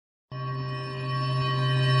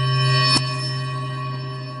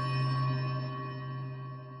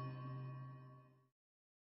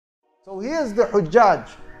So here's the Hujjaj,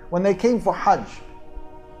 when they came for Hajj,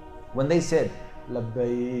 when they said,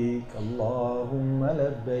 Labbayk, Allahumma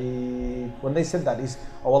Labbayk. When they said that, is,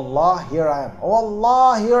 oh Allah, here I am. Oh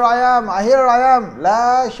Allah, here I am. Here I am.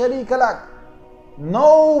 La sharika lak.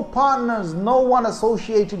 No partners, no one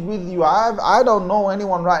associated with you. I don't know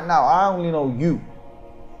anyone right now. I only know you.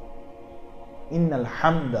 Innal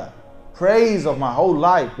hamda. Praise of my whole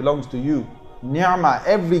life belongs to you. Ni'mah,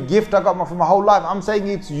 every gift I got for my whole life, I'm saying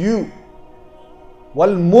it's you.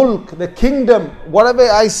 Wal mulk, the kingdom, whatever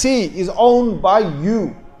I see is owned by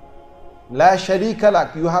you. La sharika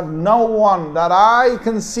lak, you have no one that I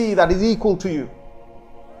can see that is equal to you.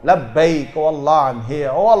 Labbayk, oh Allah, I'm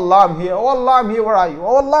here. Oh Allah, I'm here. Oh Allah, I'm here. Where are you?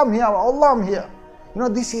 Oh Allah, I'm here. Oh Allah, I'm here. You know,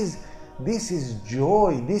 this is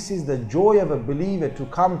joy. This is the joy of a believer, to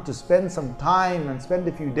come to spend some time and spend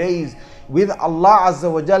a few days with Allah Azza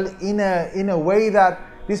wa Jal in a way that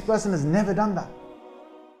this person has never done that.